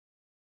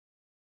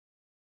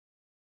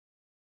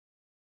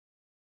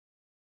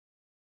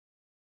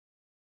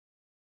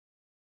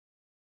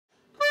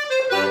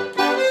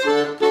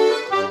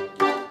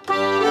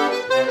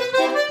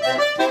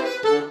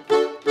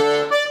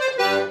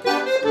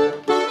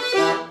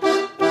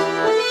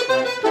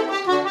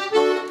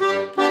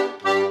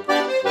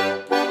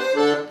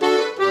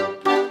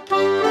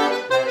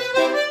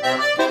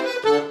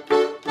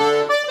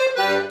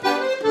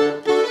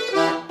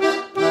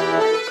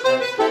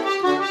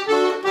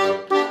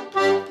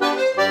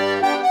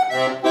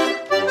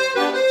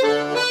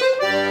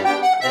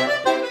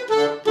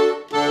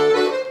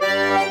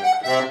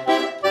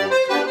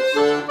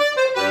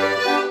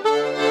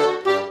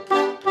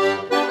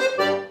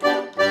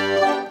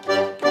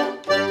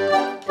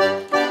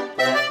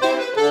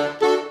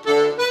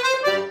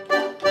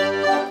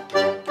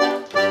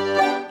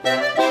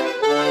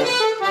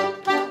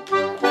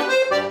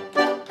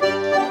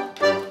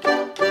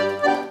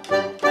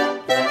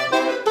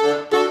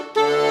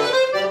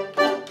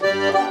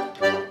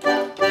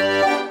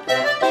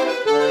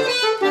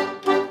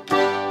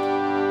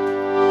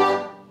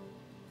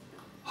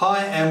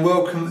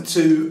welcome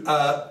to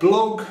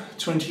blog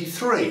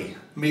 23,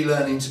 me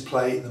learning to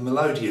play the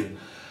Melodeon.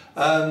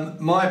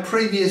 My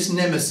previous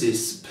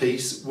Nemesis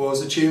piece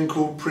was a tune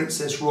called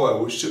Princess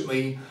Royal, which took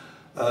me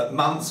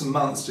months and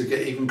months to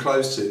get even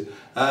close to.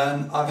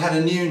 And I've had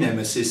a new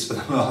Nemesis for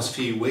the last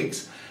few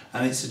weeks,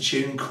 and it's a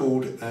tune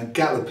called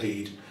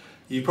Galopede.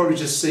 You've probably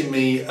just seen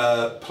me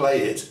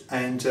play it,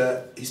 and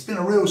it's been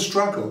a real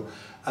struggle.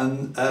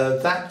 And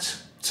that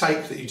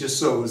take that you just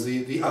saw was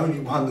the only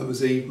one that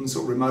was even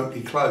sort of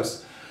remotely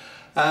close.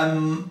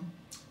 I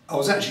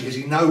was actually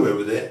getting nowhere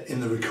with it in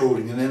the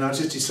recording, and then I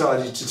just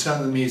decided to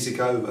turn the music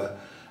over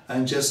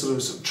and just sort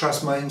of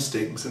trust my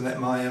instincts and let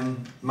my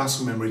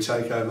muscle memory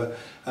take over,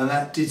 and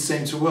that did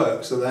seem to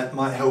work. So that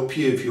might help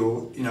you if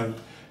you're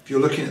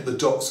looking at the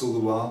dots all the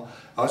while.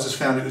 I just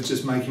found it was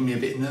just making me a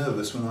bit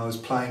nervous when I was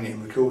playing it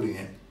and recording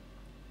it.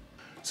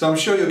 So I'm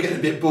sure you're getting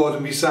a bit bored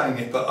of me saying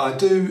it, but I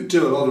do a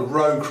lot of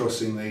row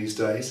crossing these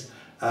days.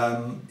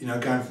 Going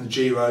from the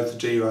G row to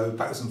D row,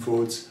 backwards and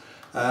forwards.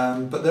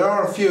 But there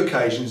are a few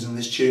occasions in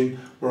this tune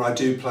where I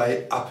do play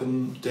it up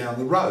and down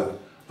the row.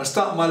 I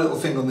start my little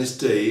thing on this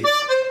D.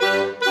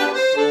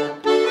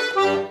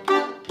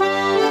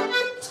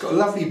 It's got a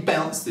lovely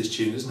bounce, this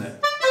tune, isn't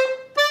it?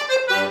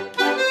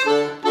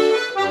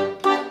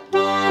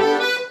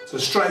 So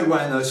straight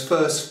away in those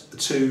first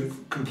two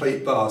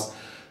complete bars,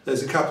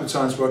 there's a couple of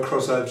times where I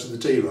cross over to the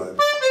D row.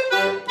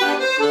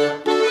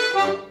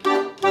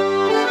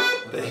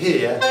 But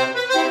here,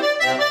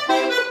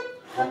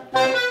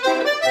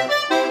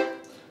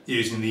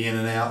 using the in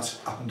and out,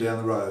 up and down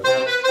the road.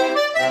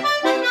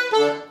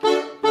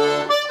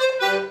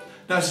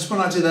 Notice when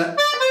I do that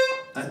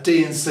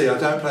D and C, I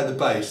don't play the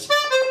bass.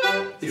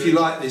 If you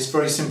like this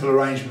very simple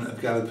arrangement of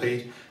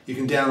Galopede, you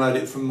can download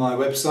it from my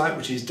website,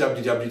 which is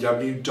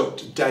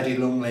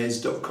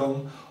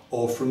www.daddylonglegs.com,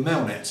 or from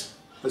melnet.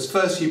 Those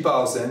first few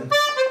bars then.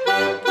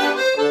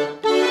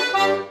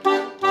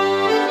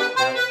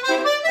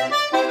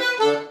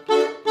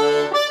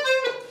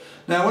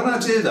 Now when I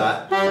do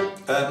that,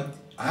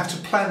 I have to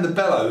plan the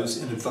bellows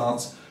in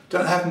advance.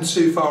 Don't have them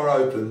too far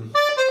open,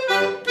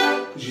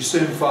 because you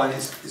soon find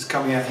it's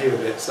coming out here a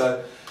bit.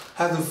 So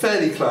have them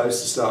fairly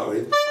close to start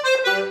with.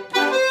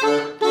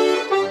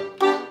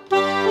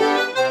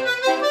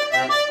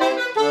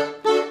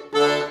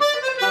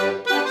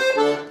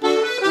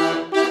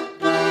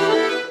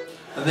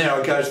 And there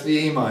I go to the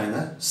E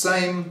minor,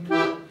 same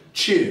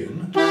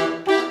tune,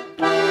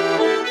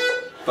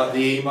 but the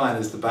E minor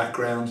is the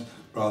background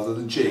rather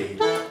than G.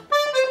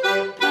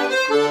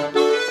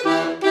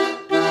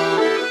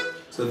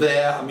 So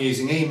there I'm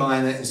using E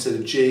minor instead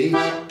of G.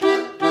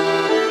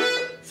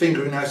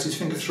 Fingering notice,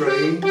 finger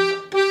 3,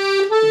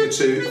 finger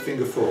 2,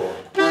 finger 4.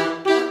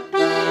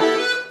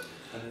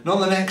 And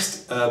on the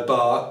next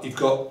bar you've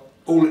got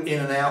all in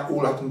and out,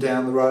 all up and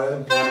down the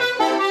row.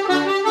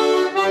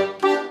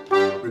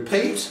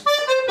 Repeat.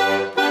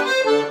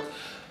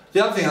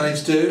 The other thing I need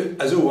to do,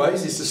 as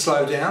always, is to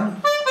slow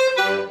down.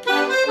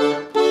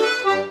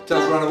 It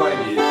does run away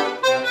with you.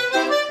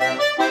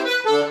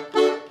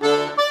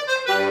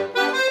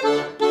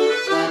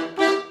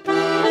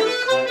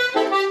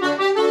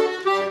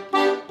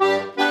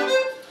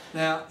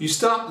 Now, you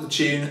start the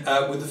tune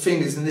with the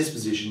fingers in this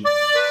position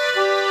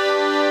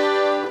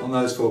on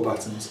those 4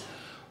 buttons.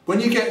 When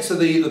you get to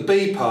the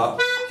B part,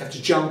 you have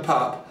to jump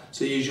up,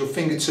 so you use your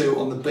finger 2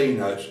 on the B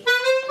note.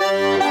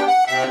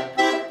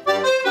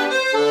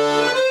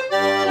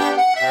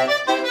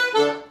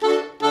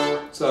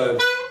 So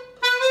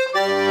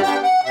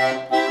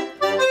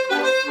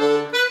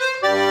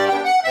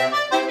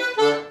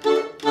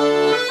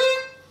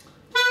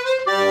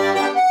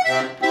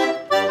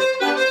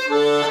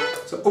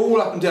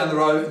all up and down the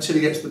row until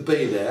you get to the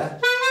B there.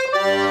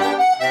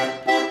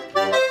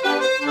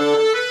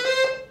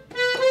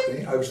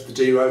 Okay, over to the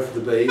D row for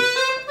the B.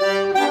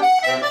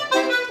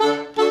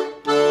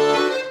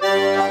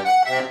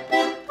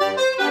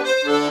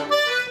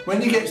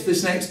 When you get to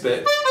this next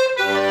bit,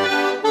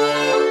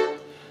 you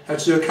have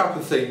to do a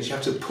couple of things. You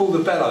have to pull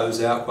the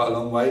bellows out quite a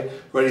long way,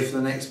 ready for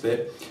the next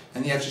bit,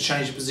 and you have to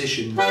change the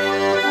position.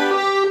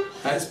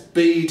 That's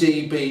B,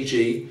 D, B,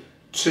 G,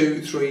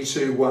 2, 3,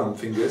 2, 1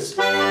 fingers.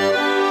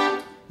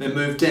 Then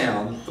move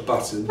down a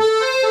button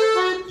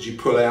as you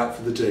pull out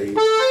for the D.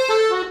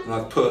 And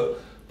I've put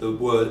the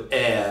word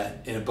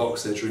air in a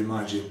box there to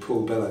remind you to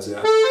pull the bellows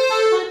out.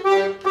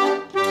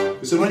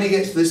 So when you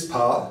get to this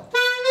part,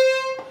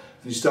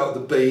 and you start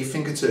with the B,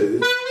 finger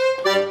 2,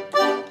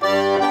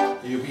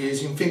 you'll be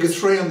using finger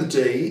 3 on the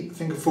D,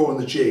 finger 4 on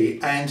the G,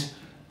 and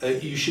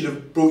you should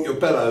have brought your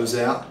bellows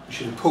out, you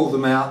should have pulled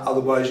them out,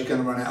 otherwise you're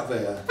going to run out of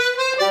air.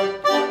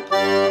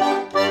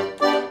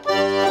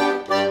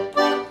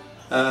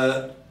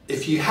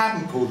 If you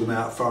haven't pulled them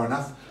out far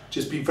enough,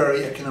 just be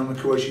very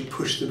economical as you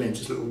push them in,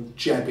 just a little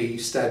jabby,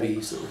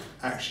 stabby sort of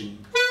action.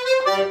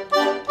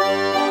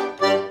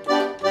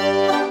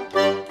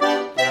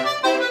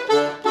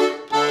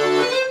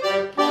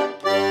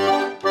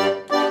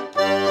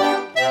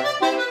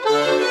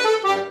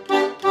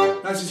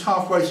 Notice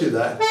halfway through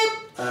that,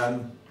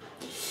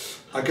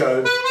 I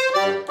go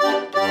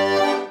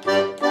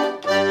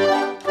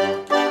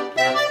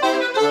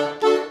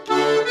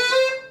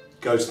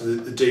go to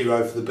the D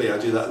row for the B. I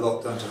do that a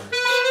lot, don't I?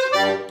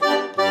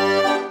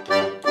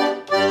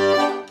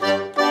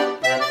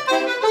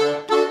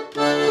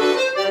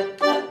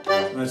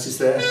 Notice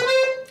there,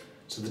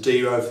 so the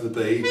D row for the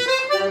B.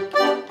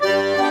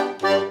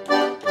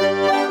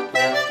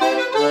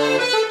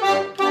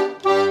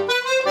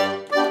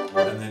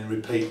 And then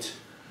repeat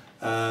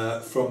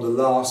from the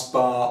last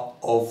bar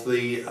of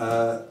the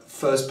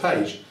first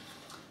page.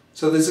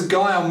 So there's a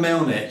guy on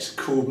Melnet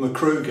called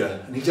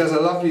McCruger, and he does a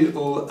lovely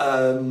little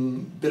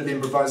bit of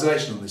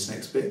improvisation on this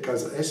next bit. It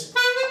goes like this.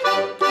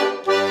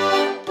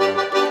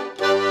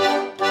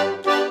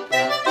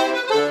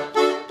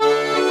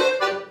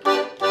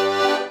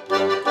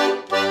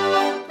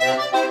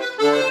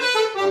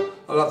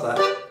 I love that.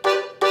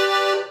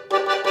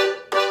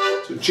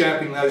 So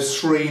jabbing those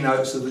 3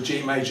 notes of the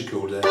G major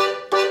chord there. I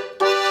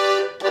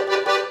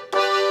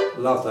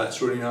love that,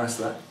 it's really nice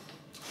that.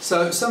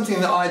 So something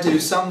that I do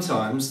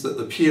sometimes that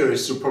the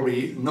purists are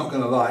probably not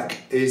going to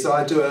like is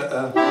I do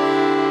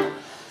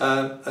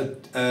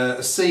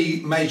a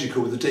C major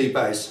chord with a D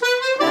bass.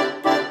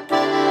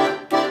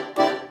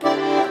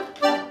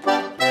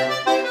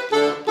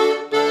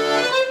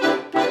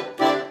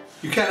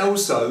 You can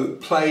also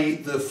play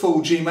the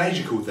full G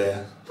major chord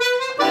there.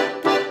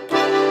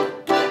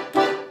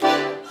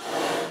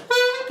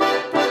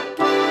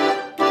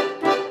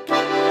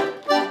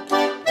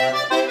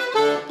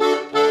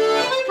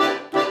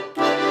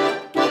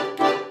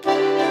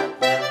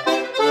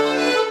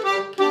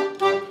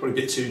 Probably a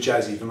bit too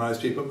jazzy for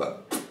most people,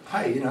 but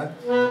hey, you know,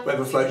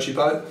 whatever floats your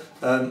boat.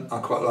 I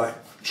quite like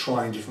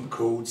trying different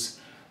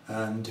chords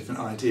and different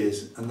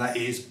ideas, and that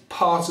is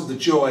part of the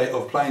joy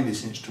of playing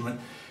this instrument,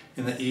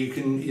 in that you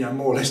can, you know,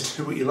 more or less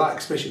do what you like,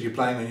 especially if you're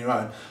playing on your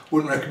own.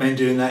 Wouldn't recommend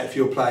doing that if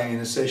you're playing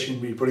in a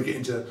session where you probably get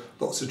into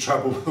lots of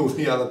trouble with all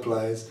the other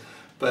players.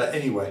 But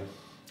anyway,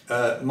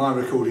 my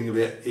recording of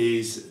it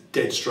is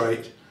dead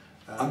straight.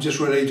 I'm just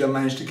relieved I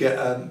managed to get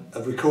a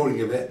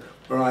recording of it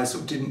where I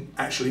sort of didn't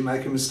actually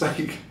make a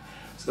mistake.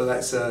 So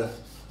that's a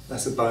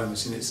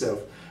bonus in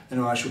itself.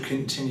 Anyway, I shall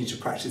continue to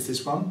practice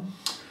this one.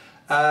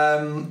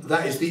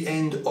 That is the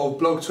end of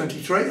blog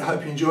 23. I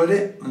hope you enjoyed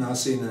it, and I'll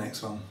see you in the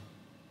next one.